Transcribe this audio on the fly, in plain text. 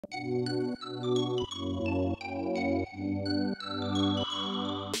Hi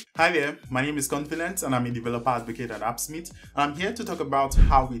there, my name is Confident and I'm a developer advocate at Appsmith, and I'm here to talk about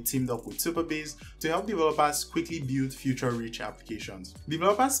how we teamed up with Supabase to help developers quickly build future-rich applications.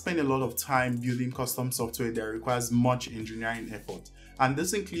 Developers spend a lot of time building custom software that requires much engineering effort, and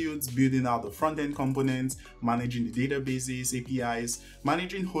this includes building out the front-end components, managing the databases, APIs,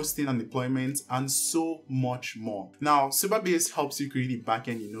 managing hosting and deployment, and so much more. Now, Supabase helps you create a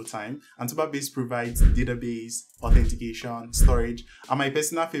backend in no time, and Supabase provides database, authentication, storage, and my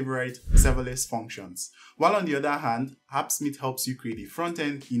personal favorite, serverless functions. While on the other hand, Appsmith helps you create a front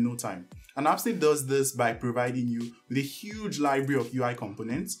end in no time. And Appsmith does this by providing you with a huge library of UI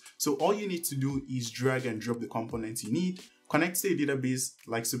components. So all you need to do is drag and drop the components you need, connect to a database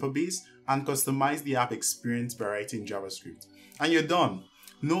like Supabase, and customize the app experience by writing JavaScript. And you're done.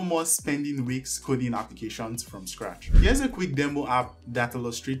 No more spending weeks coding applications from scratch. Here's a quick demo app that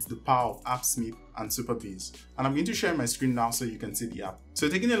illustrates the power of Appsmith and Supabase. And I'm going to share my screen now so you can see the app. So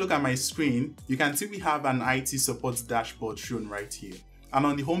taking a look at my screen, you can see we have an IT support dashboard shown right here. And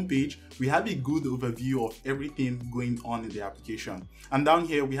on the home page, we have a good overview of everything going on in the application. And down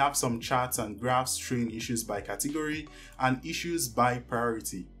here, we have some charts and graphs showing issues by category and issues by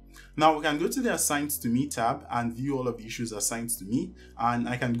priority. Now we can go to the Assigned to Me tab and view all of the issues assigned to me, and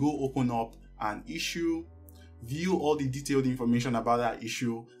I can go open up an issue, view all the detailed information about that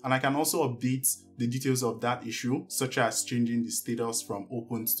issue, and I can also update the details of that issue, such as changing the status from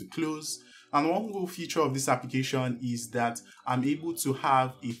opened to closed. And one cool feature of this application is that I'm able to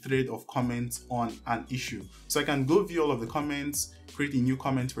have a thread of comments on an issue. So I can go view all of the comments, create a new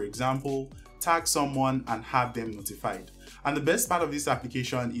comment, for example, tag someone and have them notified. And the best part of this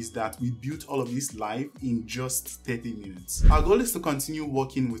application is that we built all of this live in just 30 minutes. Our goal is to continue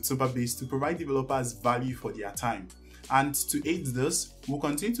working with Supabase to provide developers value for their time. And to aid this, we'll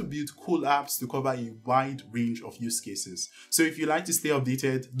continue to build cool apps to cover a wide range of use cases. So if you'd like to stay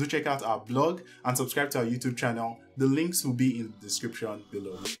updated, do check out our blog and subscribe to our YouTube channel. The links will be in the description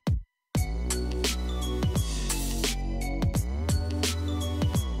below.